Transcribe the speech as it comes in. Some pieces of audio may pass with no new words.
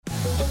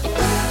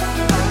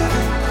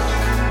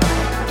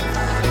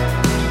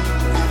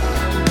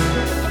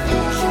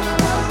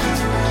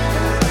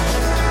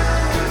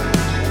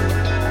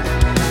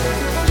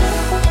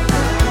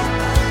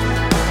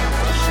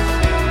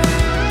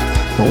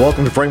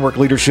Welcome to Framework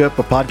Leadership,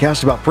 a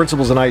podcast about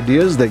principles and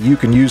ideas that you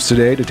can use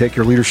today to take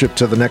your leadership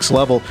to the next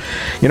level.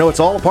 You know, it's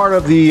all a part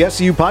of the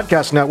SEU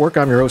Podcast Network.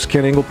 I'm your host,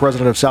 Ken Engel,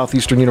 president of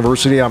Southeastern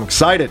University. I'm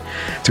excited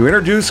to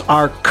introduce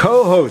our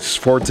co-hosts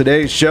for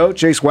today's show,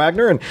 Chase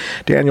Wagner and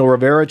Daniel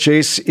Rivera.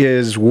 Chase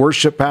is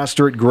worship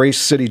pastor at Grace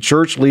City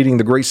Church, leading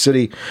the Grace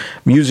City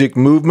music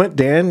movement.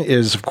 Dan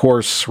is, of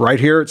course,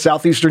 right here at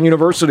Southeastern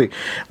University,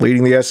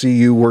 leading the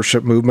SEU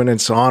worship movement.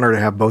 It's an honor to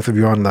have both of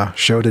you on the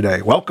show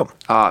today. Welcome.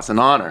 It's an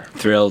honor.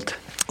 Thrilled.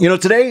 You know,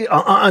 today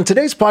on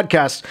today's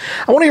podcast,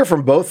 I want to hear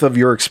from both of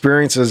your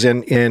experiences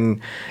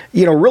in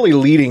really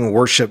leading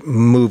worship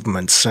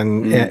movements,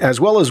 and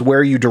as well as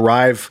where you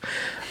derive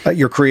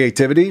your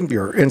creativity,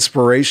 your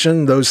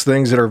inspiration, those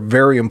things that are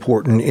very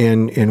important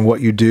in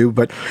what you do.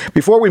 But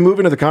before we move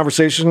into the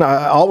conversation,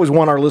 I always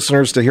want our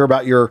listeners to hear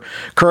about your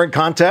current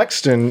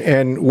context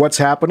and what's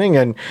happening.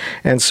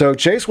 And so,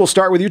 Chase, we'll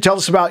start with you. Tell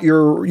us about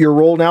your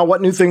role now.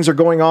 What new things are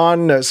going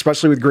on,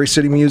 especially with Grace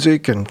City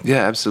Music?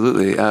 Yeah,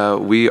 absolutely.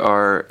 We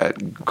are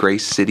at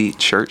Grace City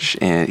Church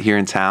here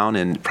in town,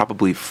 and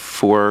probably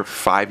 4 or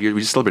 5 years.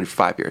 We just celebrated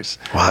 5 years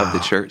of the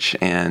church,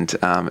 and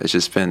it's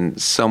just been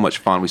so much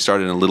fun. We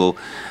started in a little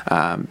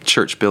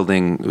church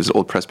building. It was an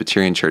old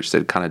Presbyterian church that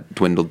had kind of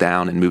dwindled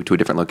down and moved to a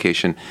different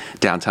location,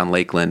 downtown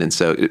Lakeland, and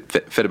so it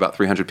fit about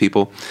 300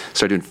 people.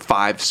 Started doing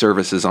 5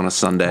 services on a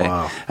Sunday.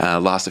 Wow.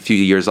 Lost a few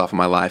years off of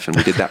my life, and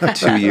we did that for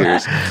 2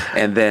 years.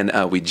 And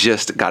then we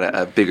just got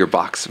a bigger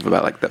box of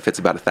that fits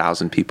about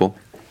 1,000 people.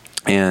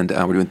 And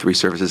we're doing 3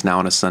 services now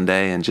on a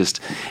Sunday, and just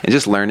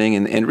learning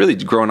and really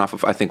growing off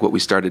of, I think, what we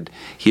started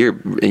here,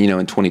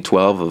 in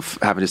 2012, of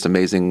having just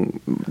amazing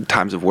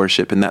times of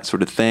worship and that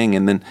sort of thing.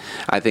 And then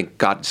I think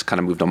God just kind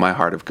of moved on my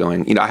heart of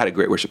going, I had a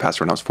great worship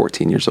pastor when I was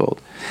 14 years old.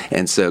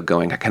 And so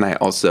going, can I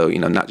also,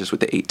 not just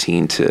with the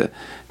 18 to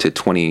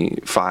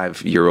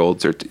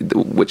 25-year-olds,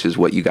 which is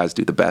what you guys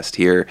do the best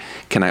here,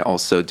 can I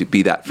also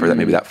be that for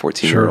maybe that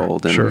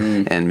 14-year-old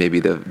and maybe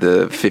the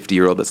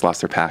 50-year-old that's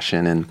lost their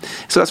passion. And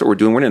so that's what we're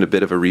doing. We're in a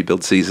bit of a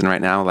rebuild season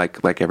right now,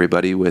 like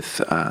everybody with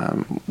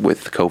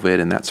COVID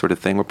and that sort of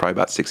thing. We're probably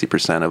about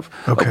 60% of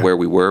where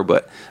we were,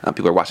 but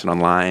people are watching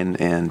online,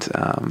 and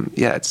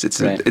it's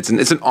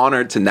an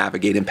honor to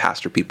navigate and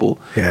pastor people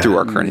through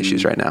our current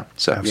issues right now.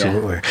 So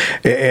absolutely.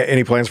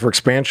 Any plans for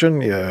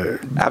expansion?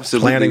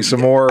 Absolutely. Planning some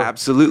more?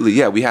 Absolutely.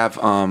 Yeah, we have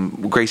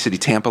Grace City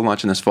Tampa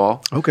launching this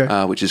fall.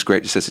 Okay. Which is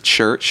great, just as a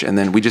church, and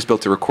then we just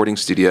built a recording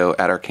studio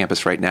at our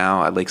campus right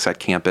now, at Lakeside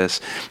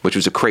Campus, which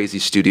was a crazy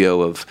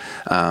studio of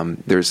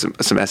there's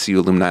some SEU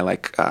alumni,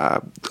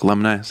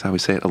 alumni, is how we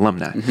say it,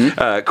 alumni.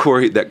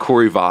 Mm-hmm.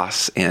 Corey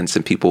Voss and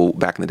some people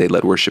back in the day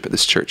led worship at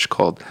this church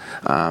called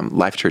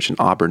Life Church in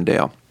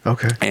Auburndale.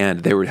 Okay.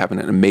 And they were having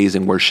an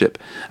amazing worship.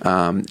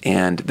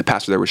 And the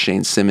pastor there was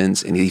Shane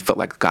Simmons, and he felt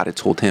like God had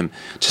told him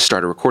to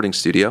start a recording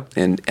studio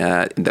and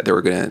that they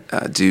were going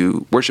to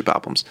do worship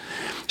albums.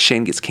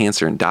 Shane gets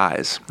cancer and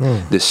dies.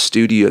 The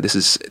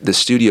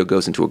studio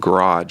goes into a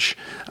garage,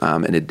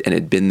 and it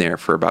had been there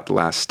for about the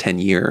last 10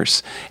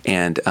 years.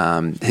 And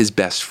his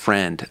best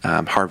friend,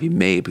 Harvey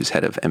Mabe,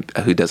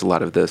 who does a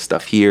lot of the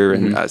stuff here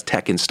and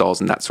tech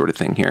installs and that sort of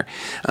thing here,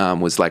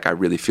 was like, I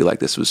really feel like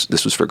this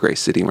was for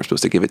Grace City, and we're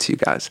supposed to give it to you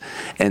guys.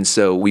 And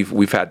so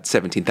we've had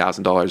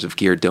 $17,000 of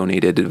gear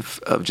donated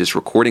of just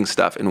recording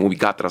stuff. And when we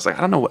got that, I was like,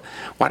 I don't know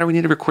why do we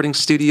need a recording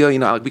studio?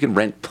 We can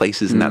rent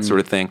places and that sort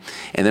of thing.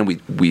 And then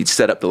we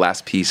set up the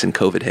last piece, and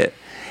COVID hit.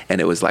 And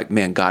it was like,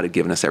 man, God had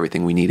given us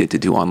everything we needed to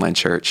do online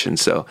church. And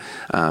so,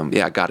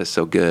 God is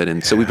so good.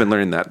 And so we've been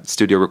learning that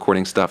studio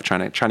recording stuff,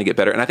 trying to get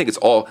better. And I think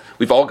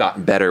we've all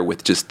gotten better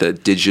with just the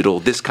digital,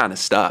 this kind of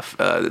stuff,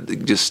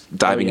 just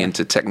diving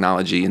into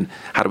technology and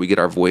how do we get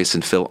our voice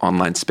and fill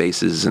online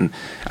spaces. And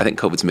I think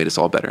COVID's made us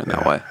all better in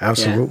that way.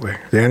 Absolutely.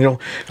 Yeah.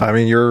 Daniel, I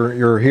mean,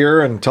 you're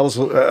here, and tell us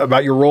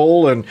about your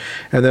role and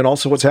then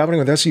also what's happening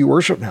with SEU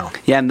Worship now.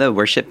 Yeah, I'm the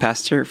worship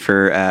pastor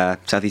for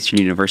Southeastern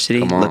University.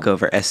 Look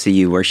over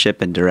SEU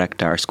Worship and direct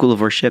our School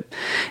of Worship,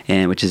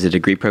 which is a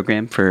degree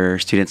program for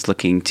students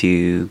looking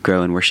to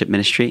grow in worship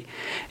ministry.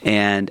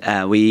 And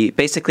we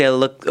basically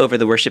look over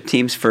the worship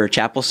teams for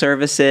chapel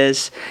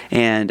services,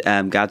 and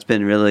God's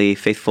been really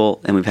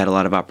faithful, and we've had a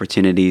lot of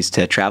opportunities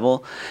to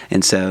travel.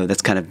 And so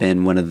that's kind of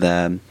been one of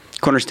the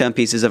cornerstone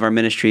pieces of our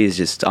ministry, is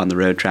just on the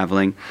road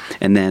traveling.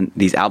 And then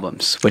these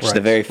albums, which the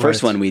very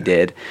first one we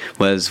did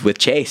was with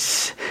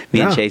Chase.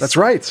 Me and Chase. That's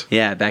right.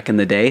 Yeah, back in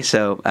the day.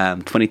 So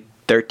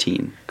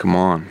 2013. Come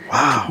on.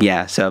 Wow.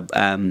 Yeah, so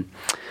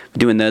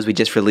doing those. We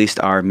just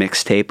released our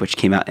mixtape, which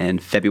came out in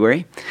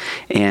February,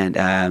 and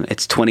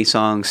it's 20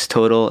 songs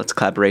total. It's a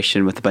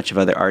collaboration with a bunch of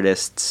other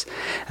artists,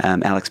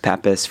 Alex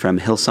Pappas from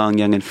Hillsong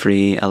Young and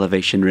Free,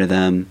 Elevation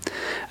Rhythm,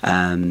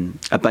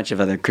 a bunch of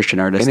other Christian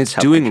artists. And it's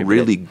doing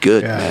really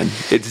good, man.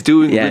 It's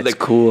doing it's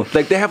cool.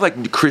 Like they have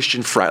like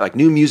Christian Friday, like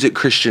New Music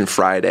Christian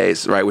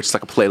Fridays, right? Which is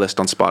like a playlist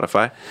on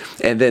Spotify,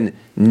 and then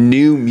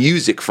New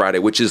Music Friday,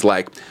 which is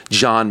like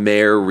John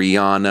Mayer,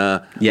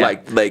 Rihanna,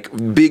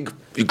 like big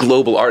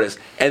global artists,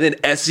 and then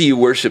SEU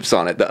Worship's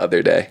on it the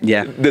other day.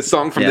 Yeah, the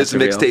song from this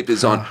mixtape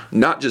is on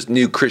not just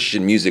New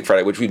Christian Music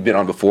Friday, which we've been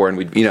on before, and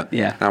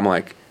and I'm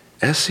like,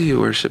 SCU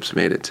worship's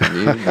made it to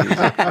me.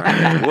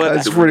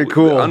 That's pretty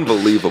cool.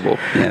 Unbelievable.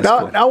 Yeah, now,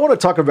 cool. I want to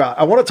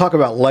talk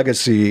about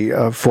legacy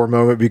for a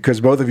moment, because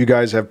both of you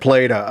guys have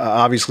played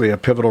obviously a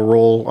pivotal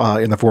role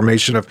in the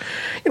formation of,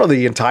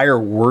 the entire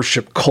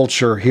worship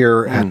culture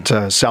here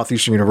at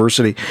Southeastern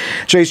University.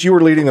 Chase, you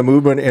were leading the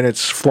movement in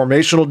its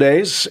formational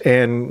days,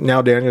 and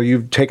now Daniel,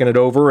 you've taken it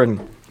over and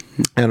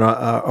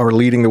are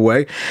leading the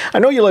way. I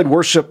know you led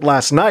worship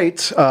last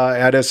night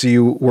at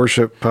SCU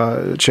Worship,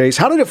 Chase.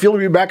 How did it feel to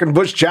be back in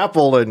Bush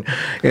Chapel and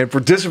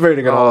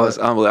participating in all this?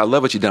 I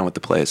love what you've done with the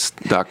place,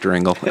 Dr.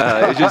 Engel.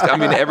 It's just,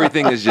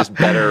 everything is just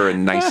better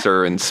and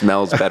nicer and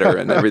smells better,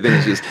 and everything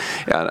is just,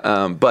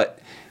 but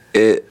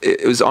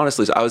it was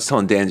honestly, I was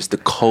telling Dan, just the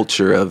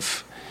culture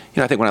of,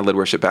 I think when I led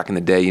worship back in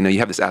the day, you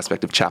have this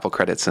aspect of chapel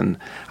credits, and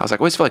I was like,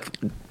 I always feel like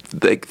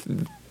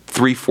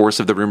 3/4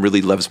 of the room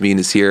really loves me and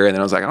is here. And then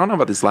I was like, I don't know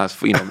about this last,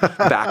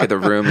 back of the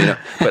room,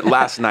 But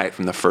last night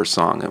from the first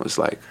song, it was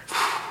like,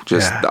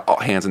 just all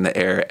hands in the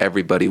air.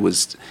 Everybody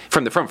was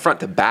from front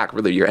to back.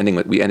 Really,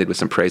 we ended with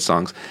some praise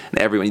songs, and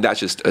everyone. That's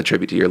just a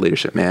tribute to your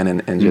leadership, man,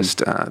 and just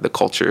the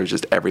culture.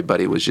 Just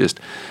everybody was just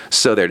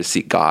so there to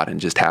seek God and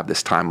just have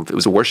this time. It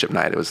was a worship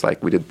night. It was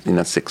like we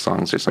did 6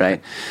 songs or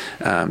something.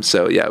 Right.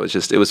 So yeah,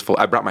 it was full.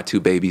 I brought my 2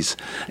 babies,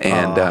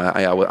 and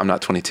I'm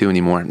not 22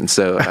 anymore, and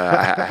so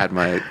I had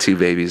my 2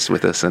 babies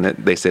with us, and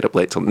they stayed up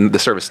late till the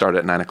service started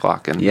at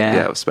 9:00, and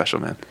it was special,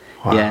 man.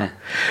 Wow. Yeah.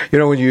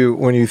 When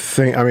you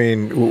think,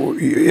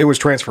 it was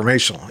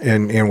transformational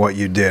in what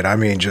you did.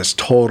 Just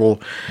total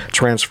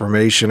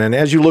transformation. And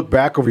as you look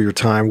back over your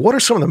time, what are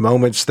some of the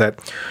moments that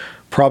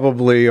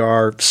probably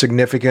are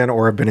significant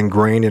or have been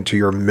ingrained into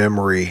your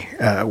memory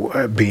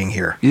being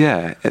here?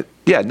 Yeah.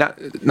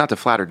 Not to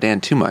flatter Dan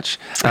too much,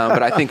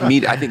 but I think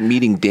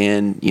meeting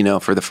Dan,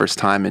 for the first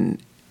time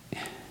and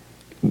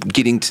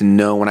getting to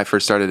know when I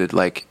first started it,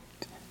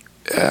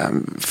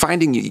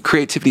 finding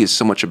creativity is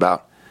so much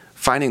about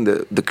finding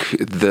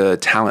the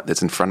talent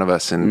that's in front of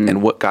us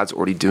and what God's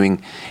already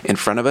doing in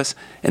front of us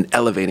and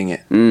elevating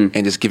it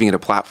and just giving it a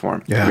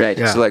platform. Yeah. Right.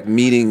 Yeah. So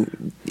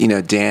meeting,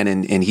 Dan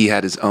and he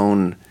had his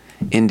own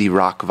indie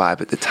rock vibe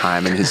at the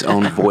time and his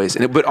own voice.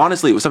 But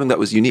honestly, it was something that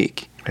was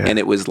unique. Yeah. And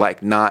it was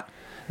not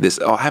this,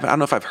 I don't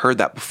know if I've heard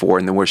that before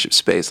in the worship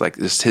space,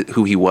 just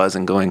who he was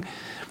and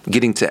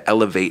getting to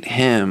elevate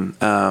him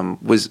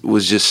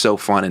was just so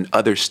fun, and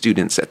other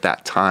students at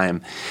that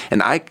time.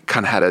 And I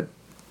kind of had a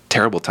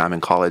terrible time in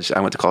college.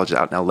 I went to college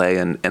out in LA,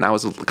 and I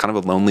was kind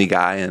of a lonely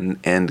guy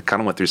and kind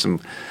of went through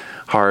some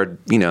hard,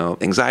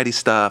 anxiety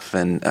stuff,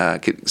 and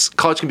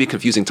college can be a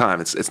confusing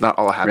time. It's not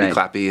all happy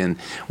clappy, and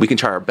we can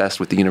try our best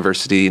with the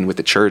university and with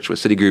the church, with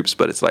city groups,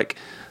 but it's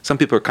some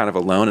people are kind of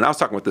alone. And I was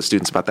talking with the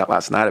students about that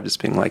last night, of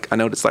just being I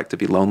know what it's like to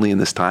be lonely in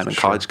this time, and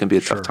college can be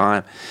a tough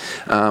time.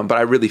 But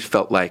I really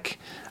felt like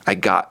I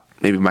got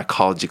maybe my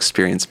college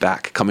experience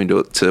back coming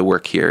to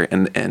work here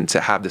and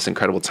to have this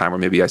incredible time where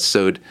maybe I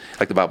sowed,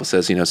 like the Bible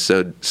says,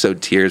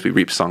 sowed tears, we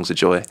reaped songs of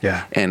joy.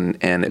 Yeah. And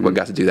we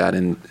got to do that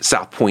in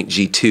South Point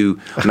G2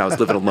 when I was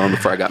living alone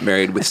before I got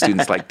married with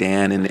students like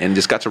Dan and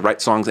just got to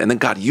write songs, and then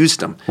God used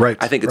them. Right.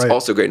 I think it's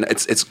also great.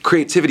 It's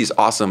creativity is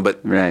awesome,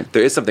 but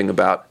there is something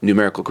about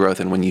numerical growth,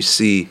 and when you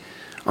see,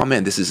 oh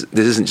man, this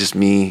isn't just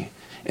me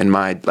and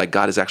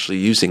God is actually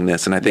using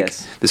this. And I think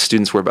the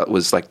students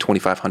was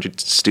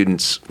 2,500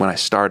 students when I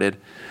started.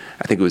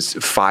 I think it was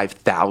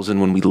 5,000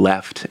 when we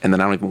left, and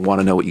then I don't even want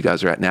to know what you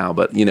guys are at now,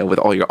 but with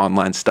all your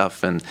online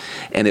stuff, and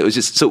it was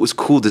just, so it was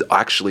cool to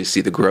actually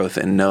see the growth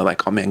and know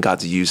oh man,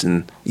 God's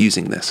using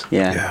this.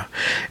 Yeah.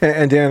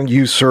 And Dan,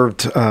 you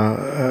served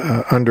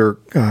under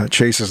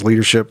Chase's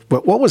leadership,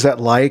 but what was that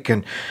like?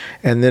 And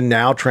then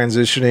now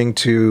transitioning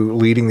to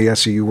leading the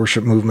SCU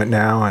worship movement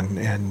now,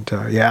 and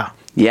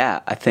Yeah,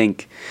 I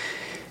think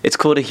it's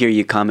cool to hear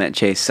you comment,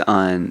 Chase,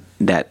 on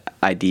that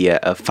idea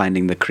of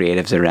finding the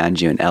creatives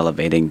around you and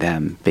elevating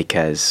them,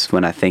 because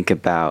when I think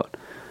about,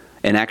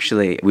 and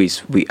actually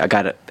I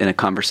got in a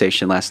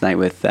conversation last night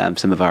with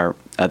some of our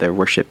other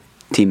worship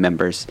team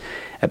members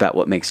about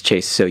what makes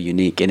Chase so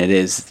unique, and it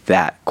is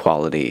that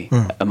quality,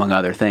 among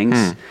other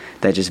things,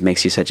 that just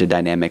makes you such a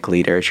dynamic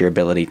leader. It's your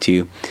ability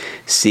to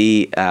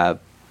see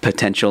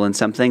potential in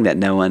something that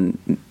no one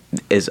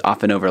is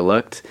often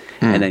overlooked,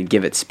 and then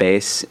give it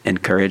space,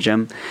 encourage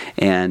them.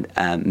 And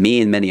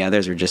me and many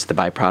others are just the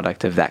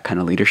byproduct of that kind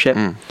of leadership.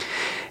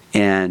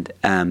 And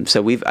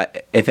so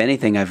if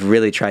anything, I've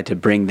really tried to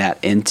bring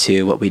that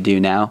into what we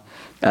do now,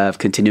 of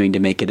continuing to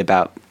make it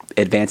about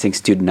advancing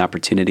student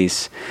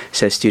opportunities.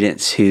 So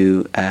students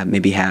who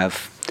maybe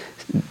have,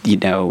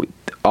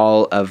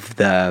 all of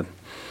the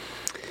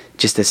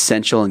just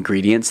essential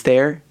ingredients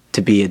there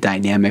to be a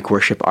dynamic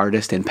worship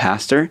artist and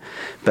pastor,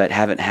 but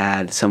haven't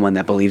had someone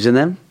that believes in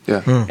them,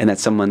 and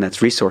that's someone that's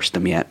resourced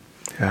them yet.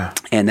 Yeah.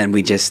 And then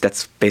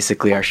that's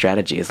basically our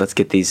strategy, is let's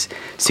get these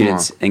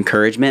students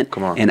encouragement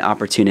and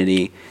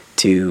opportunity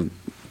to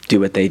do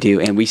what they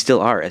do. And we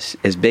still are,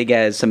 as big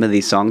as some of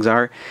these songs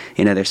are,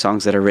 they're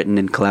songs that are written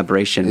in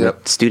collaboration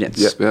with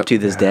students to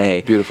this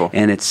day. Beautiful.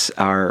 And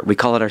we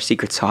call it our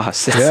secret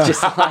sauce. It's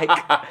just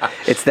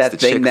it's that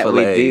thing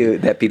Chick-fil-A. That we do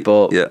that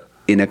people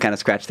kind of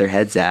scratch their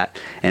heads at,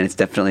 and it's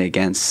definitely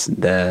against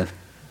the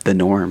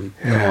norm.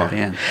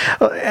 Yeah.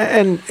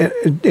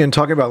 And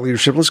talking about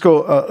leadership, let's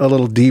go a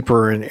little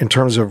deeper in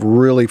terms of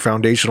really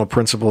foundational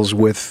principles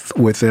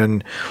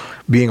within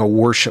being a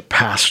worship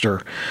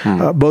pastor.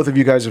 Both of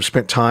you guys have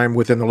spent time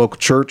within the local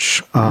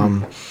church,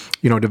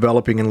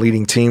 developing and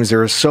leading teams.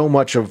 There is so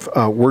much of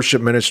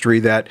worship ministry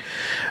that,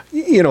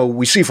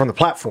 we see from the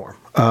platform.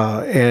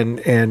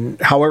 And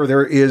however,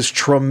 there is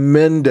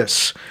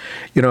tremendous,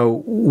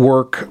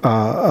 work,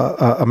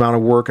 amount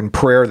of work and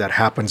prayer that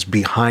happens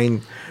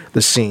behind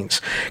the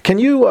scenes. Can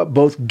you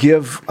both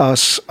give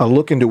us a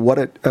look into what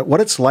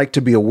it's like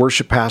to be a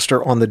worship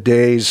pastor on the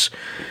days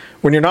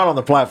when you're not on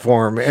the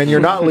platform and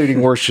you're not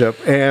leading worship,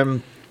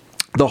 and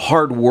the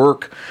hard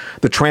work,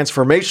 the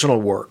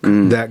transformational work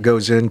that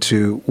goes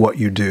into what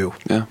you do?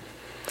 Yeah,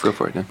 go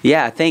for it, Dan.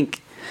 Yeah, I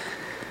think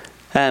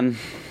I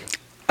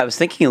was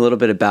thinking a little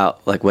bit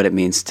about like what it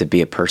means to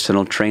be a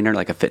personal trainer,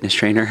 like a fitness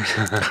trainer,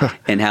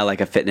 and how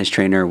like a fitness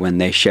trainer, when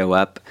they show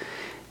up,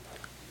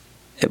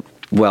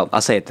 well,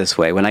 I'll say it this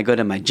way. When I go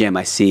to my gym,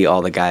 I see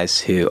all the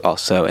guys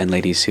and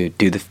ladies who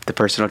do the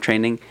personal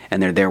training,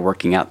 and they're there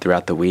working out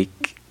throughout the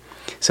week,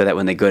 so that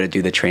when they go to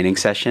do the training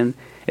session,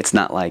 it's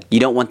not like, you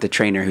don't want the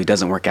trainer who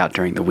doesn't work out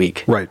during the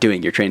week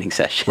doing your training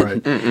session.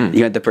 Right.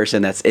 You want the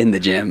person that's in the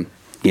gym,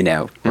 getting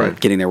their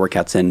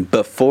workouts in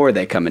before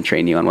they come and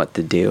train you on what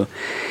to do.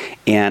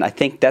 And I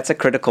think that's a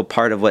critical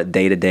part of what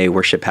day-to-day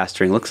worship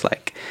pastoring looks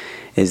like,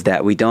 is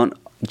that we don't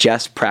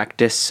just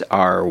practice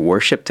our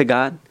worship to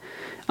God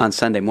on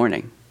Sunday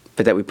morning,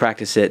 but that we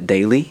practice it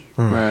daily.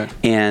 Right.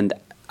 And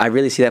I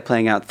really see that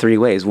playing out three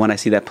ways. One, I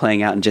see that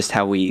playing out in just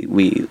how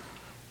we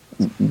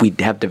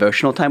have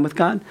devotional time with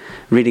God,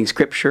 reading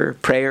scripture,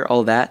 prayer,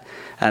 all that.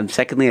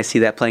 Secondly, I see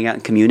that playing out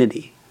in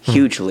community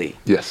hugely.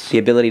 Yes. The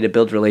ability to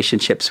build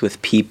relationships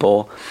with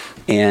people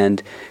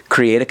and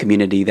create a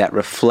community that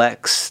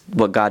reflects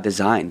what God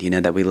designed,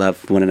 that we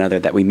love one another,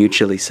 that we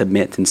mutually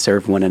submit and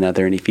serve one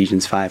another in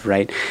Ephesians 5,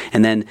 right?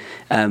 And then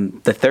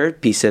the third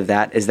piece of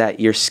that is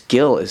that your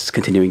skill is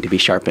continuing to be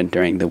sharpened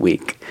during the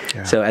week.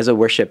 Yeah. So as a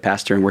worship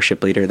pastor and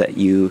worship leader, that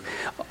you're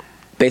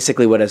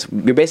basically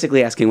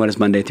asking, what does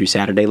Monday through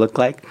Saturday look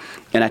like?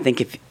 And I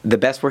think if the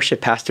best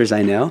worship pastors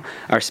I know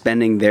are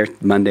spending their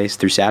Mondays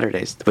through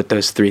Saturdays with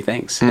those three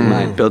things in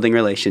mind: building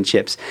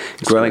relationships,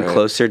 growing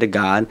closer to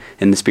God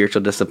in the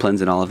spiritual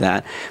disciplines and all of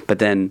that, but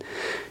then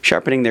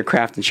sharpening their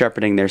craft and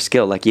sharpening their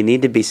skill. Like, you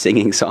need to be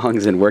singing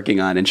songs and working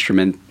on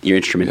your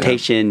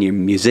instrumentation, your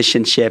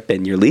musicianship,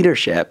 and your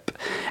leadership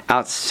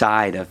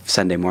outside of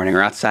Sunday morning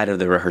or outside of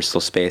the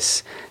rehearsal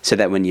space, so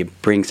that when you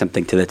bring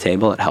something to the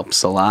table, it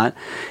helps a lot.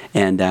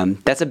 And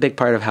that's a big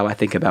part of how I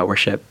think about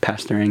worship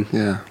pastoring.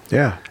 Yeah.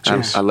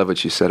 I love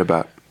what you said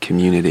about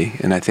community,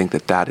 and I think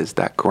that is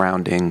that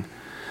grounding.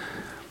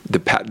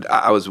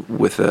 I was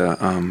with a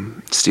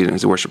student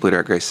who's a worship leader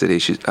at Grace City.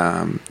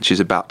 She's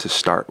about to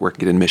start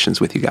working in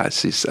admissions with you guys.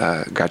 She's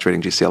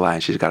graduating GCLI,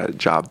 and she's got a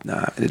job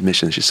in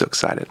admissions. She's so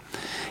excited.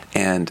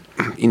 And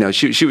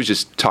she was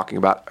just talking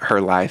about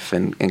her life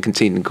and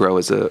continuing to grow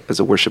as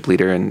a worship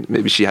leader, and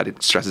maybe she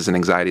had stresses and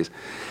anxieties.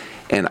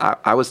 And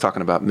I was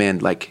talking about, man,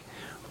 like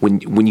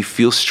when you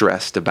feel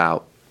stressed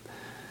about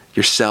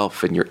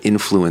yourself and your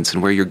influence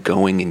and where you're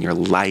going in your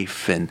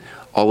life and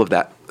all of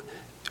that,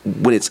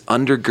 when it's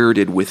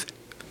undergirded with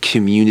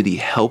community,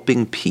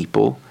 helping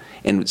people.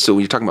 And so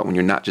when you're talking about when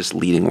you're not just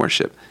leading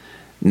worship,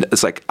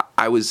 it's like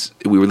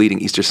we were leading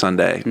Easter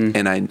Sunday,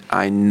 and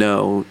I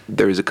know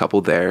there's a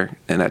couple there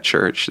in that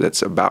church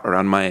that's about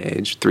around my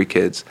age, 3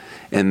 kids,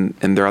 and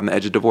they're on the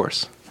edge of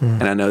divorce.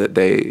 And I know that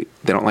they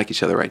don't like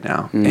each other right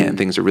now, and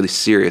things are really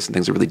serious and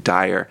things are really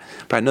dire.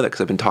 But I know that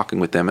because I've been talking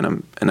with them,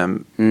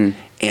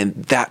 and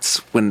that's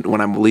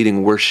when I'm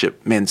leading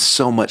worship, man,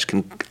 so much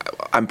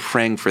I'm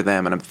praying for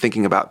them and I'm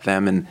thinking about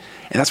them, and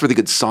that's where the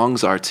good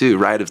songs are too,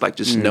 right? Of like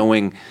just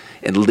knowing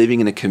and living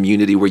in a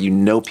community where you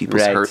know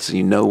people's hurts and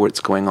you know what's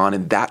going on,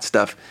 and that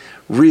stuff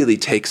really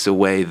takes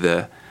away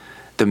the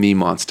me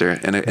monster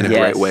in a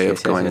great way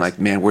of going like,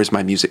 man, where's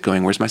my music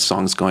going? Where's my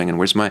songs going? And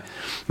where's my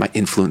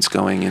influence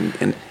going?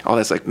 And all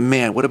that's like,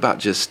 man, what about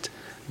just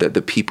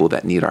the people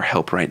that need our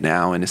help right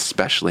now, and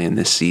especially in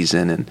this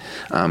season?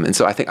 And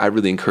so I think I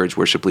really encourage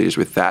worship leaders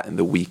with that in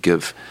the week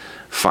of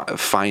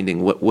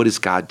finding what is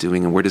God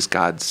doing, and where does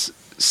God's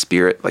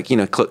Spirit, like,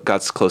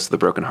 God's close to the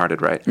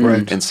brokenhearted, right?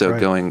 And so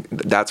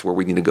that's where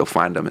we need to go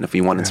find them. And if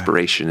you want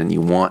inspiration and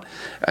you want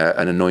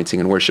an anointing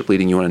in worship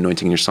leading, you want an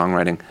anointing in your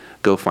songwriting,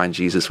 go find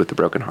Jesus with the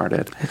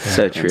brokenhearted.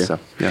 So true. So,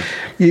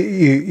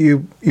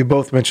 You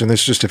both mentioned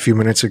this just a few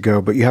minutes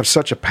ago, but you have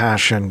such a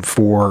passion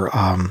for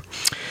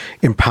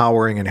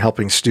empowering and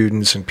helping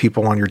students and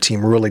people on your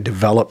team really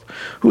develop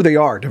who they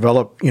are,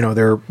 develop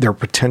their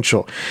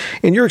potential.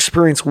 In your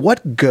experience,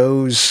 what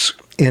goes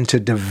into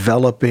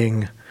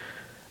developing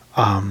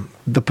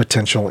the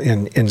potential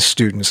in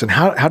students, and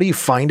how do you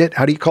find it?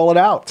 How do you call it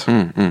out?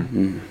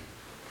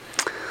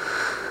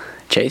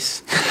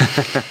 Chase?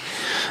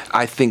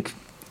 I think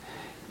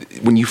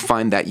when you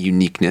find that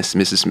uniqueness, and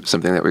this is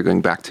something that we're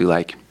going back to,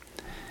 like,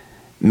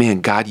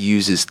 man, God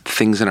uses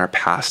things in our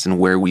past and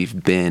where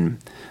we've been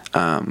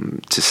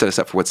to set us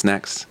up for what's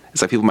next.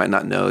 It's like people might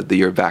not know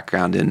your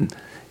background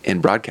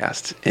in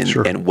broadcast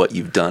and what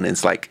you've done. And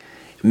it's like,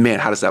 man,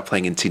 how does that play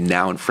into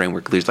now in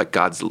framework? There's like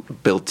God's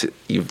built.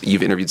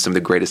 You've interviewed some of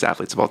the greatest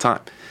athletes of all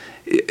time.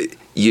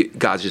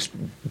 God's just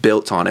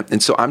built on it.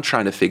 And so I'm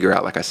trying to figure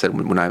out, like I said,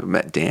 when I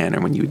met Dan,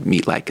 or when you would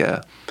meet like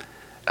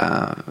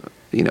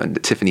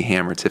Tiffany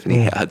Hammer,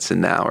 Tiffany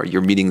Hudson now, or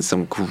you're meeting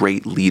some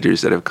great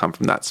leaders that have come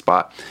from that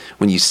spot.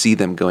 When you see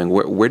them going,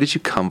 where did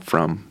you come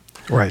from?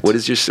 Right. What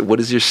is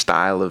your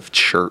style of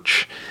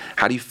church?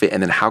 How do you fit?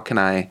 And then how can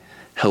I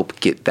help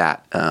get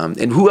that?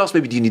 And who else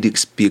maybe do you need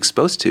to be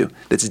exposed to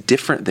that's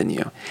different than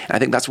you? And I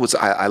think that's what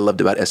I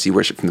loved about SCU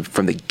Worship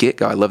from the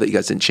get-go. I love that you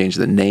guys didn't change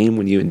the name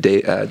when you and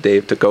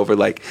Dave took over.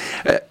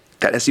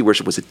 That SCU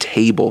Worship was a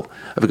table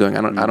of going,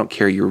 I don't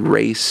care your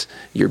race,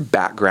 your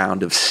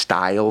background of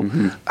style.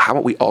 Mm-hmm. How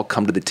about we all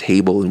come to the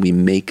table and we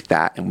make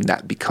that, and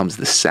that becomes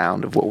the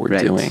sound of what we're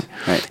doing.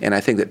 Right. And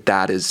I think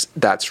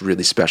that's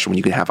really special when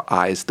you can have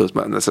eyes.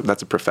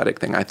 That's a prophetic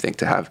thing, I think,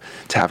 to have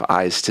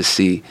eyes to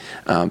see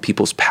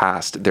people's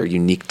past, their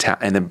unique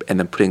talent, and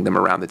then putting them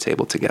around the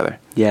table together.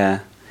 Yeah,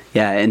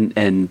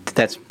 and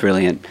that's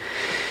brilliant.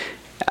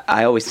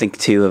 I always think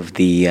too of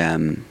the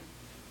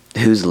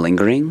who's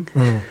lingering.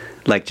 Mm.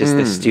 Like just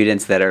the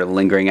students that are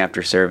lingering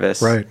after service,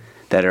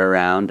 that are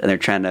around, and they're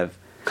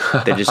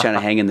just trying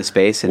to hang in the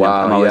space. And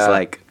I'm always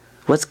like,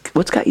 what's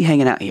got you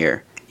hanging out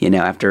here?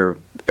 After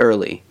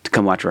early to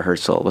come watch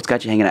rehearsal. What's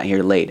got you hanging out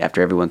here late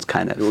after everyone's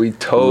kind of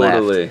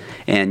left?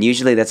 And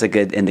usually that's a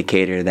good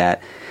indicator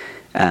that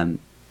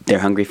they're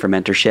hungry for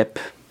mentorship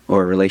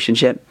or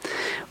relationship,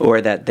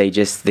 or that they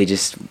just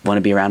want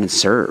to be around and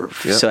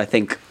serve. Yep. So I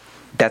think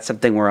that's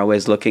something we're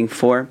always looking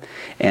for,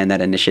 and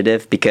that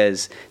initiative,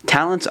 because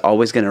talent's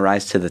always going to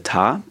rise to the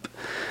top,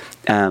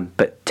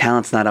 but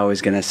talent's not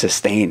always going to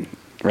sustain,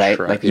 right?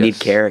 Correct. Like you need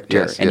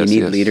character and you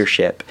need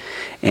leadership.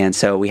 And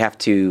so we have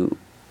to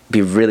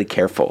be really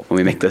careful when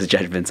we make those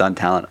judgments on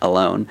talent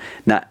alone.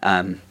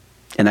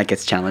 And that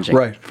gets challenging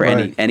for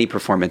any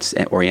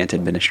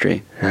performance-oriented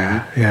ministry.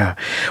 Yeah.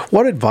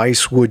 What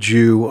advice would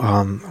you,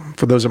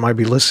 for those that might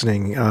be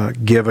listening,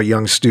 give a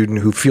young student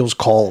who feels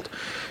called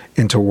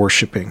into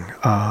worshiping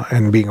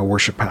and being a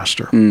worship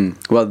pastor?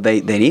 Well,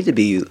 they need to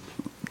be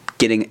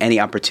getting any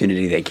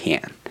opportunity they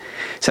can.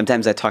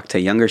 Sometimes I talk to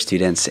younger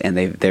students, and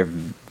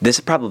this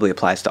probably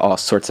applies to all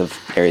sorts of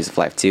areas of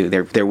life too.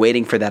 They're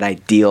waiting for that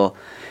ideal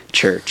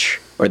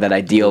church or that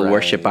ideal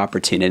worship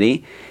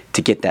opportunity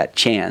to get that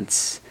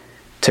chance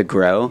to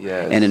grow.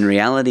 Yes. And in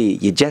reality,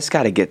 you just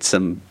got to get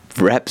some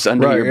reps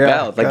under your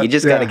belt. You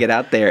just got to get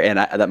out there.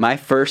 And my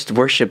first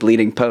worship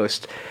leading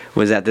post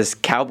was at this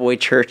cowboy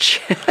church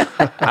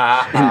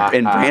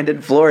in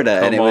Brandon,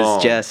 Florida. And it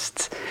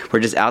was we're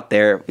just out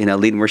there,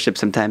 leading worship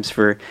sometimes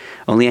for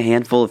only a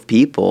handful of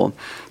people,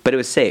 but it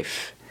was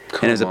safe.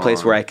 And it was a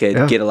place where I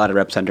could get a lot of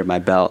reps under my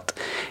belt.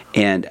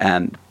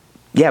 And,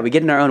 we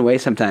get in our own way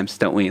sometimes,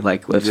 don't we?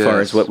 Like as far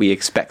as what we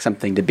expect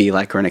something to be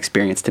like, or an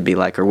experience to be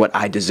like, or what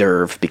I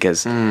deserve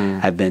because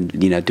I've been,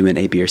 doing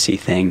A, B, or C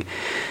thing.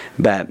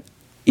 But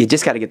you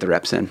just got to get the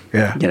reps in.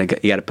 Yeah. You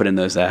got to put in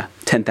those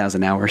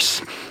 10,000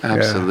 hours.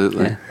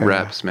 Absolutely. Yeah.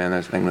 Reps, man.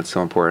 I think that's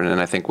so important.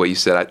 And I think what you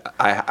said,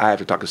 I have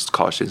to talk to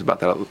college students about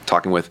that. I'm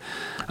talking with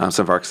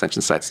some of our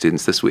extension site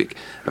students this week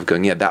of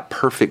going, that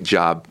perfect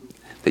job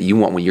that you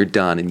want when you're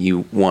done, and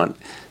you want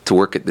to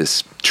work at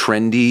this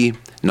trendy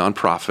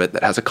nonprofit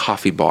that has a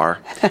coffee bar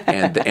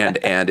and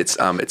it's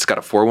got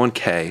a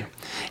 401k,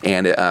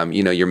 and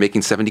you're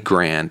making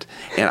 $70,000,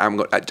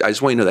 and I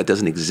just want you to know that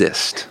doesn't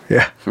exist.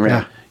 Yeah.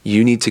 Right.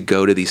 You need to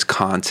go to these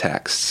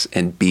contexts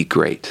and be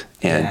great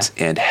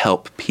and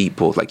help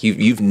people. Like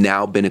you've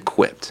now been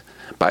equipped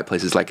by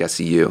places like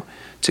SCU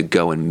to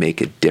go and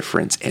make a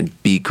difference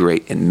and be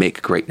great and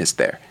make greatness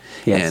there.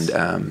 Yes.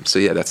 And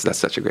that's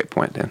such a great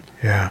point, Dan.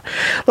 Yeah,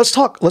 let's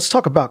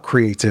talk about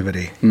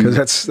creativity,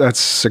 because that's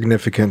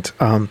significant.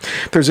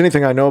 If there's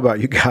anything I know about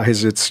you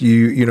guys, it's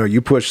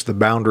you push the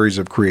boundaries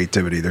of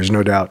creativity. There's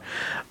no doubt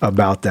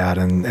about that,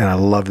 and I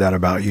love that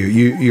about you.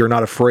 You're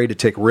not afraid to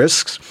take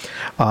risks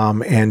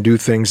and do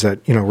things that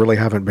really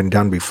haven't been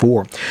done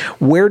before.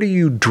 Where do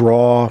you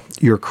draw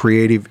your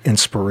creative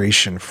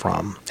inspiration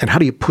from, and how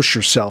do you push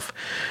yourself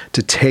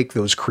to take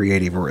those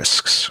creative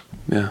risks?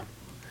 Yeah.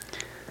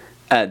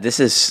 This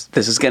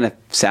is going to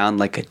sound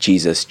like a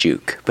Jesus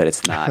juke, but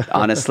it's not.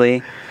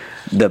 Honestly,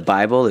 the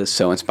Bible is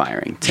so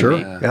inspiring to me.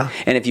 Yeah.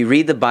 And if you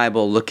read the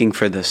Bible looking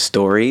for the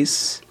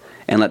stories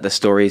and let the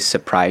stories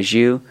surprise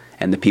you,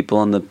 and the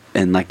people in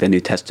the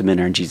New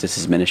Testament or in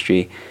Jesus'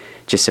 ministry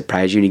just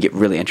surprise you, and you get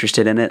really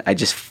interested in it, I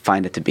just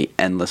find it to be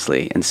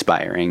endlessly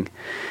inspiring.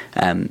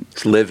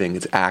 It's living,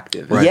 it's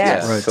active. Right.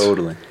 Yes. Right.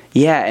 Totally.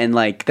 Yeah, and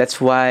that's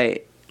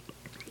why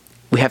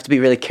we have to be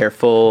really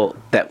careful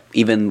that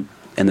even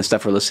and the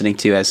stuff we're listening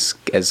to as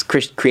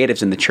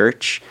creatives in the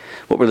church,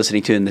 what we're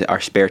listening to in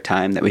our spare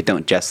time, that we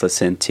don't just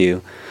listen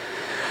to,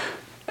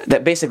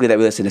 that we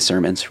listen to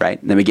sermons, right?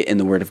 And then we get in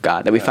the Word of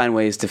God, that we find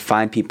ways to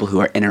find people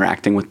who are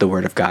interacting with the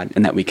Word of God,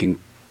 and that we can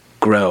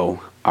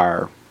grow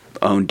our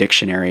own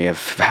dictionary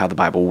of how the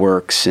Bible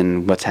works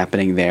and what's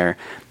happening there.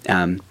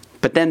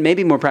 But then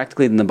maybe more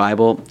practically than the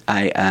Bible,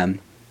 I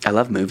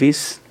love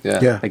movies.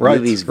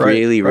 Movies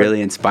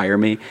really inspire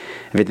me.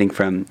 Everything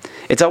from,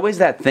 it's always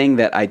that thing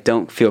that I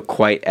don't feel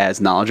quite as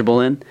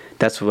knowledgeable in.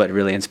 That's what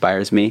really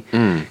inspires me.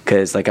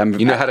 Because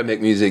you know how to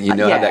make music. You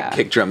know how that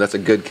kick drum. That's a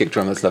good kick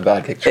drum. That's not a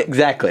bad kick drum.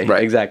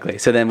 Exactly.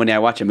 So then when I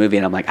watch a movie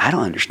and I'm like, I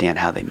don't understand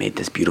how they made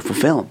this beautiful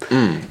film.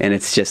 And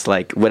it's just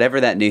like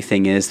whatever that new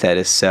thing is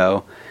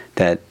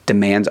that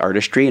demands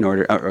artistry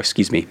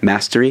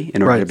mastery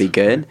in order to be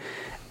good.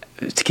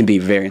 It can be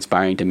very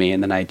inspiring to me,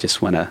 and then I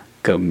just want to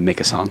go make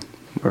a song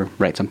or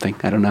write something.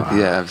 I don't know.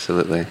 Yeah,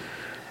 absolutely.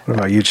 What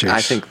about you, Chase?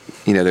 I think,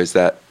 there's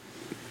that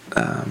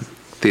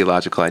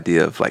theological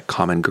idea of like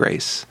common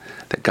grace,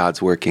 that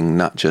God's working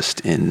not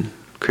just in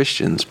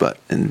Christians, but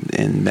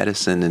in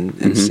medicine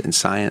and in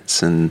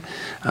science, and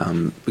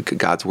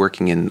God's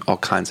working in all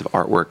kinds of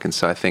artwork. And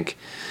so I think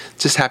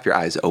just have your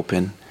eyes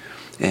open,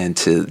 and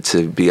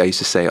to be, I used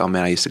to say, oh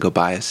man, I used to go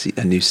buy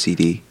a new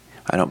CD.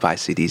 I don't buy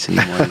CDs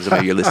anymore. So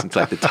maybe you're listening to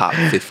like the top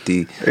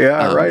 50,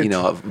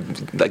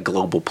 like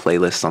global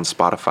playlists on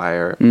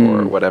Spotify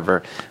or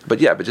whatever. But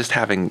just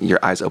having your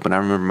eyes open. I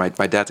remember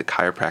my dad's a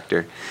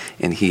chiropractor,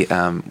 and he,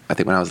 I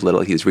think when I was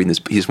little, he was reading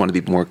this. He just wanted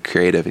to be more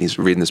creative, and he's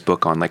reading this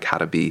book on like how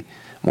to be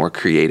more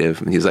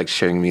creative, and he was like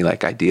sharing me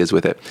like ideas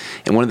with it.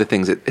 And one of the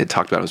things it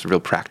talked about was real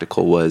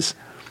practical, was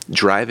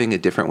driving a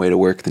different way to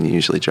work than you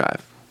usually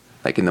drive.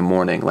 Like in the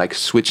morning, like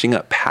switching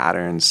up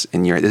patterns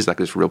in this is like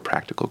this real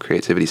practical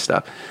creativity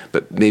stuff.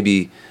 But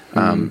maybe,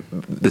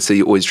 let's say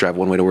you always drive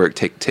one way to work,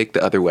 take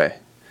the other way.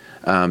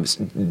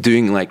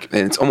 Doing like,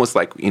 and it's almost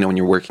like, when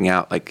you're working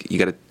out, like you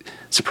got to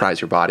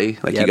surprise your body.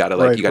 Like you got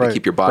to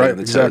keep your body on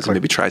the toes and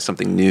maybe try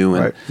something new.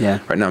 And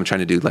right now I'm trying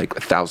to do like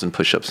 1,000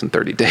 push-ups in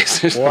 30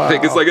 days or something.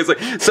 Wow. It's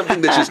like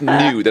something that's just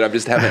new that I've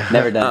just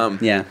never done.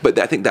 But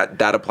I think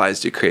that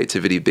applies to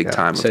creativity big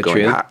time. So of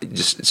going,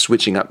 just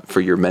switching up for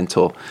your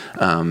mental,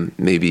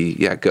 maybe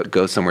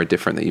go somewhere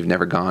different that you've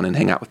never gone and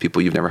hang out with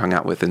people you've never hung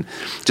out with, and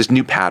just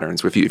new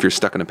patterns. If you're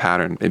stuck in a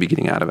pattern, maybe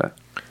getting out of it.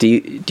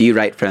 Do you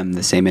write from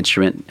the same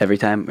instrument every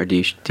time, or do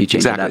you change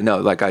it up? No,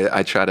 like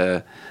I've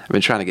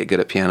been trying to get good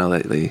at piano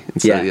lately,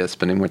 and so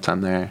spending more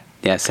time there.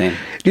 Yeah, same.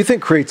 Do you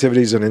think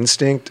creativity is an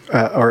instinct,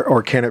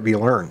 or can it be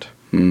learned?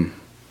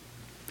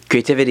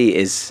 Creativity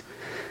is,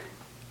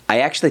 I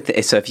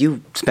actually so if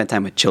you spend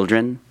time with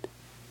children,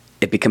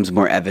 it becomes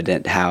more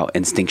evident how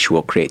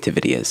instinctual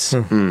creativity is.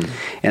 And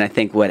I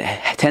think what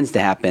tends to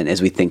happen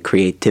is we think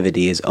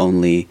creativity is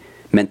only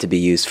meant to be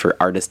used for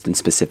artists in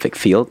specific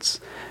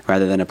fields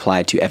rather than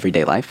applied to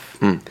everyday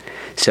life.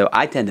 So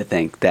I tend to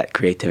think that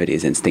creativity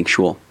is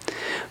instinctual,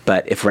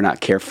 but if we're not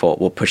careful,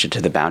 we'll push it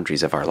to the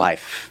boundaries of our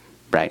life,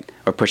 right?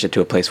 Or push it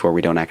to a place where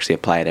we don't actually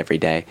apply it every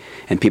day.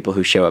 And people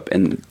who show up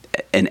in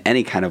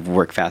any kind of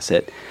work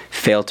facet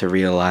fail to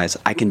realize,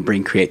 I can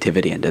bring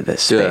creativity into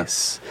this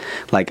space.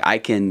 Like I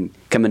can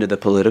come into the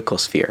political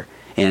sphere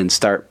and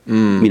start,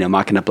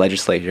 mocking up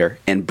legislature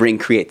and bring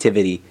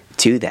creativity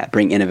to that,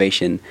 bring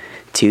innovation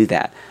to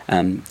that.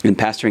 In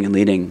pastoring and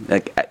leading,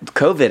 like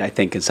COVID, I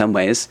think in some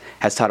ways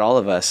has taught all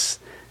of us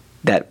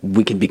that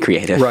we can be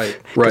creative. Right.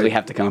 Because we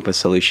have to come up with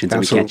solutions.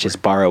 Absolutely. And we can't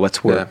just borrow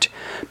what's worked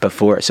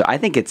before. So I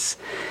think it's,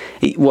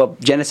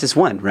 Genesis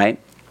 1, right?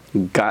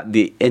 God,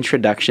 the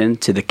introduction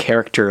to the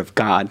character of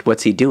God.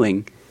 What's he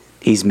doing?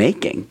 He's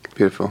making.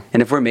 Beautiful.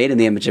 And if we're made in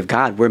the image of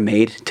God, we're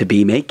made to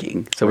be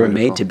making. So we're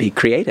made to be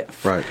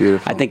creative. Right.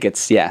 Beautiful. I think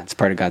it's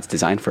part of God's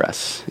design for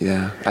us.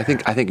 Yeah. I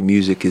think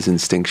music is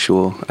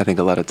instinctual. I think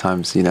a lot of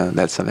times,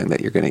 that's something that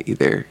you're going to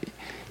either,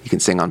 you can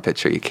sing on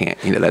pitch or you can't.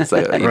 That's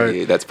like,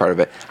 that's part of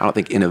it. I don't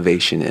think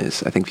innovation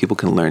is. I think people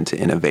can learn to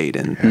innovate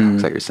in,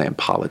 like you're saying,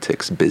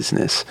 politics,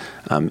 business,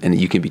 and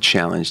you can be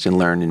challenged and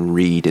learn and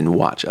read and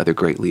watch other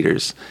great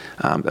leaders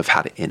of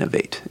how to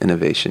innovate.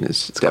 Innovation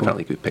is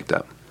definitely cool. Picked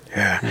up.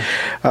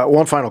 Yeah.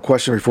 One final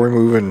question before we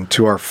move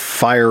into our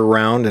fire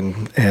round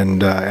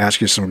and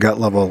ask you some gut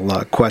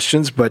level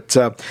questions. But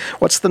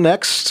what's the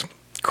next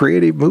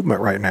creative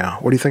movement right now?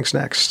 What do you think's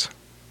next?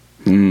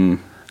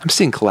 I'm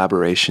seeing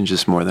collaboration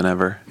just more than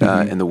ever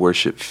in the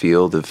worship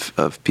field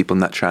of people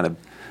not trying to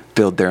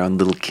build their own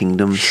little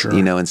kingdoms,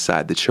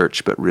 inside the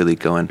church, but really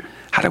going,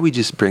 how do we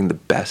just bring the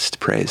best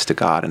praise to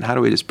God? And how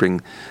do we just bring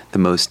the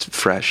most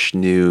fresh,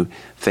 new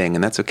thing?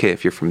 And that's okay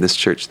if you're from this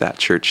church, that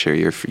church, or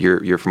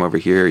you're from over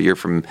here, or you're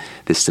from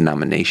this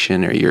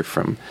denomination, or you're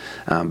from,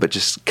 but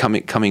just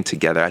coming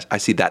together. I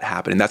see that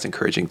happening. That's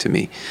encouraging to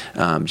me.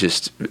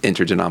 Just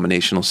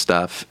interdenominational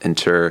stuff, just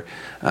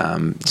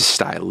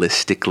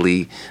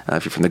stylistically,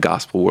 if you're from the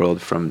gospel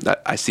world,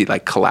 I see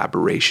like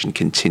collaboration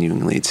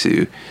continually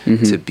to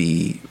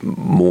be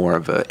more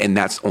of and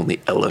that's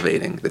only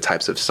elevating the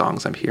types of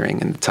songs I'm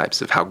hearing and the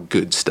types of how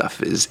good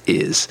stuff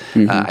is.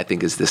 I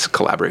think is this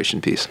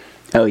collaboration piece.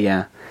 Oh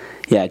yeah.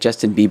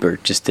 Justin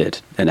Bieber just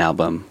did an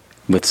album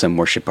with some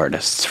worship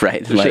artists,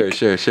 right?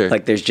 Sure.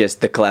 Like there's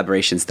just the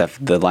collaboration stuff.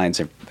 The lines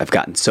have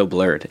gotten so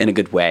blurred in a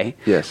good way.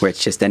 Yes. Where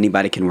it's just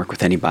anybody can work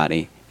with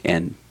anybody,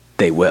 and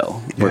they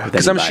will work with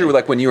Because I'm sure, anybody.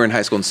 like when you were in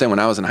high school, and same when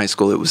I was in high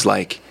school, it was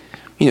like,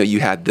 you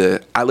had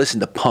I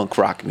listened to punk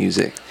rock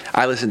music.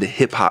 I listened to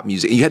hip hop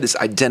music. You had this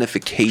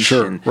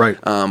identification, right?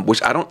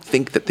 Which I don't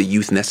think that the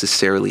youth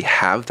necessarily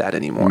have that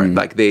anymore.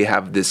 Like they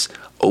have this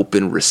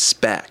open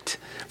respect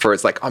for,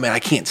 it's like, oh man, I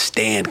can't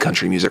stand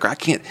country music, or I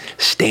can't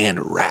stand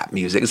rap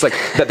music. It's like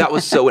that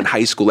was so in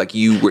high school, like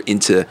you were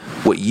into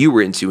what you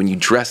were into, and you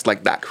dressed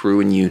like that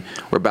crew, and you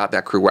were about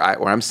that crew.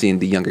 Where I'm seeing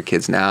the younger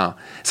kids now,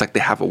 it's like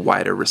they have a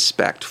wider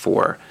respect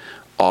for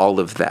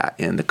all of that,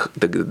 and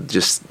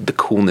just the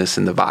coolness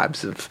and the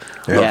vibes of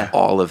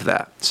all of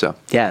that. So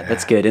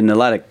that's good. And a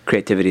lot of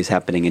creativity is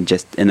happening in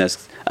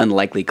those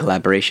unlikely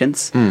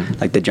collaborations,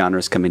 like the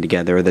genres coming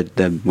together, or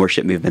the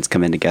worship movements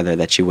coming together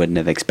that you wouldn't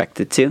have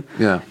expected to,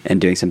 and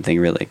doing something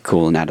really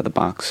cool and out of the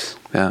box.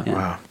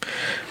 Wow,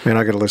 man,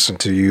 I got to listen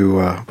to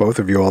you, both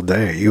of you, all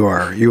day. You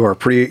are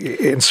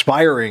pretty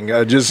inspiring.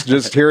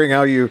 Just hearing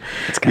how you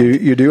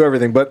do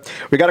everything. But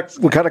we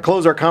kind of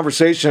close our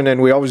conversation,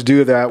 and we always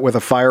do that with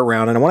a fire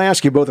round. And I want to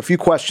ask you both a few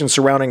questions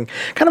surrounding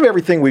kind of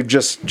everything we've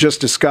just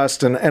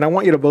discussed, and I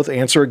want you to both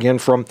answer again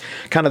from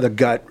kind of the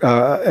gut.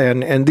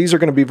 And these are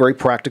going to be very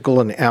practical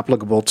and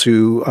applicable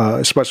to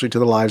especially to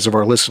the lives of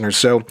our listeners.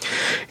 So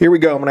here we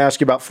go. I'm going to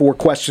ask you about 4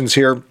 questions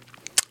here.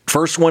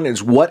 First one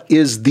is, what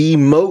is the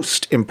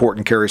most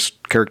important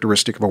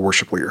characteristic of a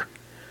worship leader?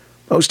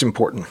 Most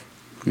important.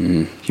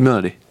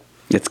 Humility.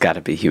 It's got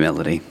to be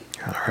humility.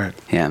 All right.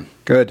 Yeah.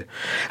 Good.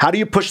 How do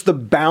you push the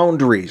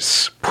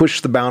boundaries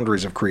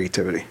of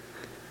creativity?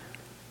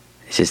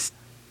 Just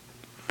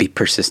be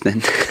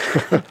persistent.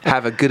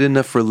 Have a good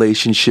enough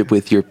relationship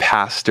with your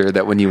pastor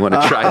that when you want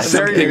to try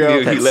something new,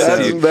 he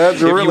lets you.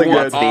 That's really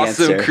good. If you want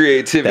awesome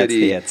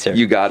creativity, that's the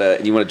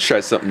answer. you want to try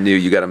something new,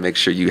 you got to make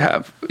sure you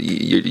have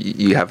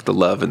the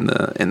love and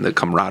the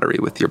camaraderie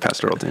with your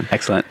pastoral team.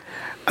 Excellent.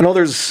 I know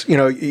there's,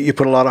 you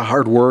put a lot of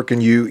hard work,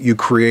 and you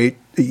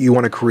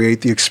want to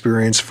create the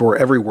experience for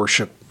every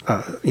worship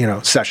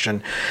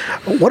session.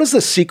 What is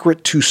the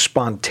secret to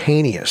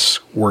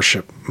spontaneous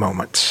worship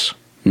moments?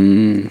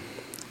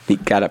 You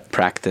got to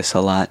practice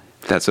a lot.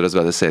 That's what I was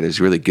about to say. There's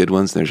really good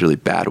ones and there's really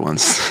bad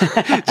ones.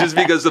 Just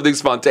because something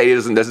spontaneous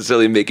doesn't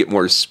necessarily make it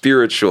more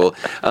spiritual.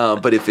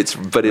 But if it's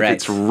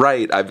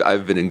right,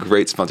 I've been in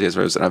great spontaneous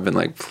moments, and I've been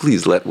like,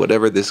 please let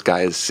whatever this guy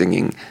is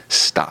singing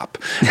stop.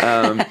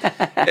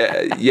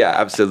 Yeah,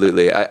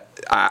 absolutely.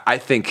 I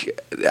think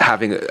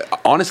having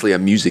honestly a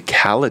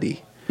musicality.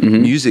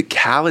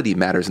 Musicality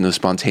matters in those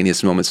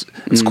spontaneous moments.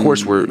 Of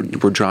course, we're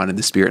drawn in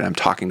the Spirit, and I'm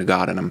talking to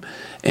God, and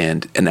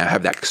I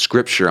have that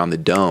scripture on the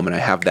dome, and I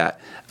have that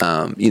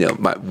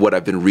what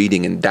I've been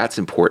reading, and that's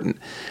important.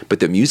 But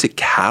the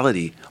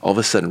musicality all of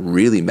a sudden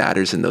really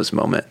matters in those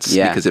moments,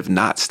 because if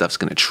not, stuff's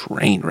going to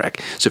train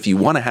wreck. So if you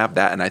want to have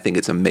that, and I think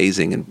it's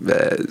amazing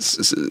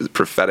and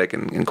prophetic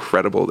and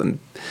incredible, and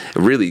it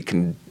really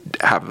can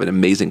have an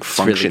amazing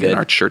function in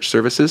our church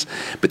services,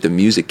 but the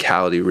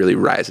musicality really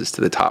rises to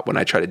the top. When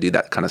I try to do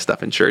that kind of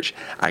stuff in church,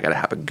 I got to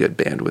have a good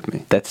band with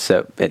me. That's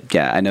so,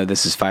 I know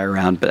this is fire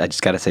round, but I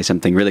just got to say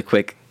something really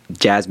quick.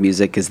 Jazz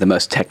music is the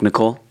most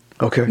technical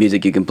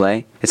music you can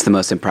play. It's the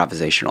most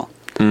improvisational.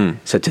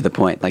 So to the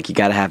point, like you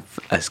got to have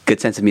a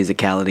good sense of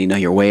musicality, know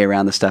your way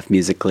around the stuff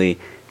musically,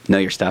 know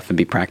your stuff, and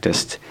be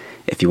practiced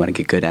if you want to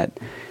get good at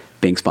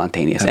being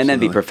spontaneous. Absolutely. And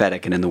then be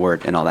prophetic and in the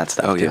Word and all that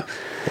stuff too.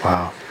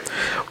 Wow.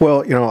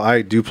 Well,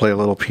 I do play a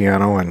little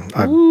piano, and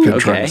I've been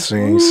trying to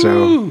sing,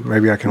 so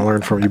maybe I can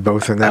learn from you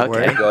both in that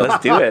way.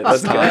 Let's do it.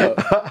 Let's go.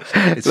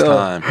 It's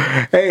time.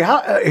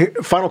 Hey,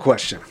 final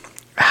question.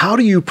 How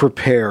do you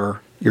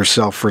prepare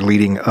yourself for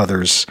leading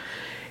others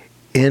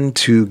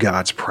into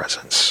God's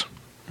presence?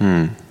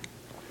 I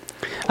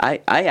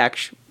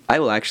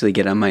will actually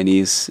get on my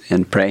knees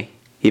and pray,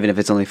 even if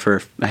it's only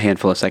for a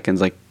handful of seconds,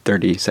 like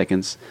 30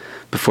 seconds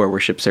before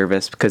worship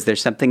service, because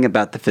there's something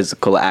about the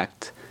physical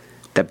act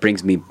that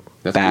brings me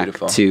back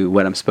to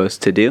what I'm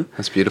supposed to do.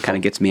 That's beautiful. Kind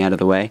of gets me out of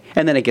the way,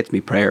 and then it gets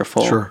me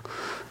prayerful. Sure.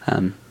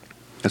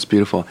 That's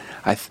beautiful.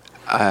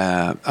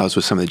 I was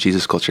with some of the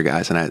Jesus Culture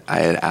guys, and I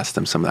had asked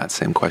them some of that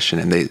same question,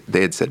 and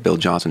they had said Bill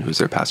Johnson, who's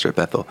their pastor at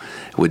Bethel,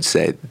 would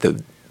say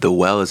the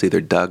well is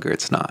either dug or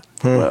it's not.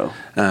 Whoa.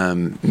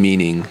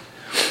 Meaning,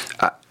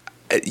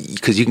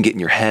 because you can get in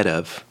your head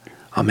of,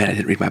 oh man, I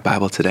didn't read my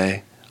Bible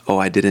today. Oh,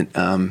 I didn't.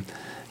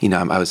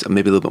 I was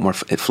maybe a little bit more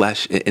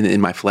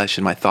in my flesh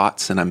and my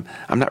thoughts, and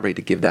I'm not ready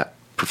to give that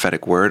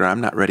prophetic word, or I'm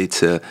not ready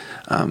to.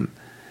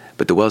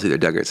 But the well's either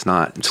dug or it's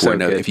not. So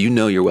if you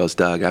know your well's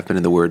dug, I've been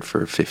in the Word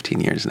for 15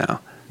 years now.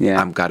 Yeah.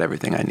 I've got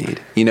everything I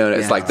need.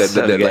 It's like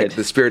like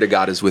the Spirit of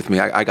God is with me.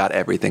 I got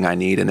everything I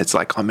need, and it's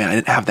like, oh man, I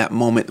didn't have that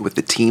moment with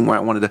the team where I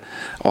wanted to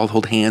all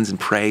hold hands and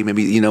pray.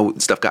 Maybe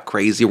stuff got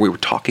crazy, or we were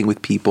talking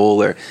with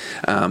people, or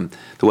the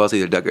well's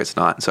either dug or it's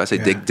not. And so I say,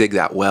 dig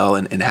that well,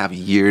 and have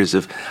years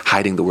of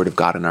hiding the Word of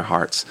God in our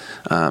hearts,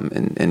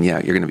 and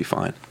you're going to be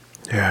fine.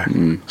 Yeah,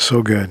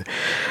 so good.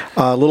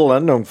 A little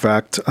unknown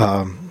fact.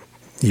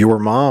 your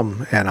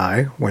mom and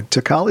I went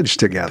to college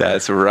together.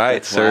 That's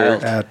right, sir.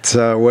 At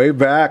way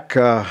back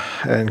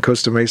in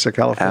Costa Mesa,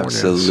 California.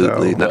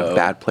 Absolutely. Not a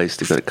bad place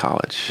to go to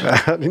college.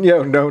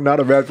 No, not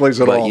a bad place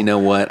at all. But you know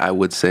what? I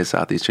would say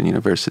Southeastern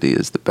University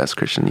is the best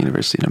Christian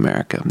university in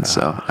America.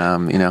 So,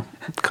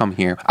 come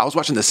here. I was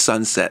watching the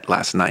sunset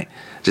last night,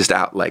 just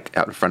out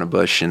in front of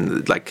Bush,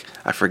 and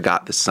I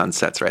forgot the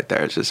sunset's right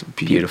there. It's just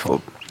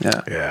beautiful.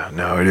 Yeah,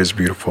 no, it is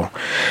beautiful.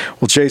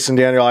 Well, Chase and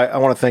Daniel, I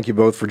want to thank you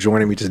both for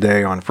joining me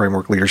today on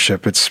Framework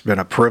Leadership. It's been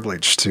a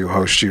privilege to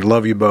host you.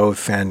 Love you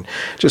both, and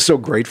just so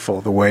grateful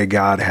the way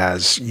God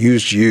has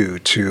used you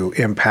to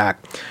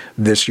impact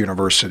this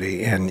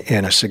university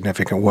in a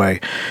significant way.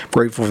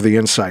 Grateful for the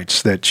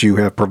insights that you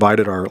have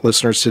provided our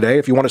listeners today.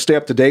 If you want to stay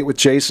up to date with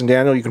Chase and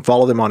Daniel, you can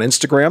follow them on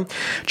Instagram,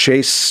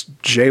 Chase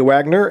J.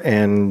 Wagner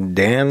and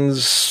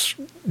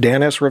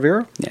Dan S.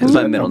 Rivera? Yeah, it's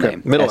my middle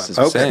name. Middle name.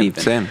 Okay.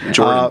 Same.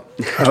 Jordan.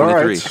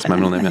 23 is my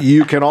middle name. Yeah.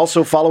 You can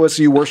also follow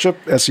SCU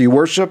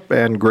Worship,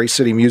 and Grace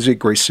City Music,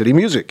 Grace City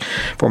Music.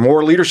 For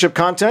more leadership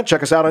content,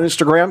 check us out on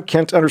Instagram,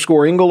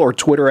 Kent_Ingle, or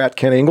Twitter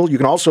 @KentIngle. You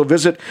can also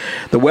visit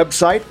the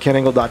website,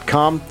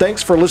 kentingle.com.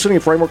 Thanks for listening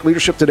to Framework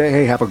Leadership today.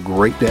 Hey, have a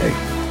great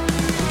day.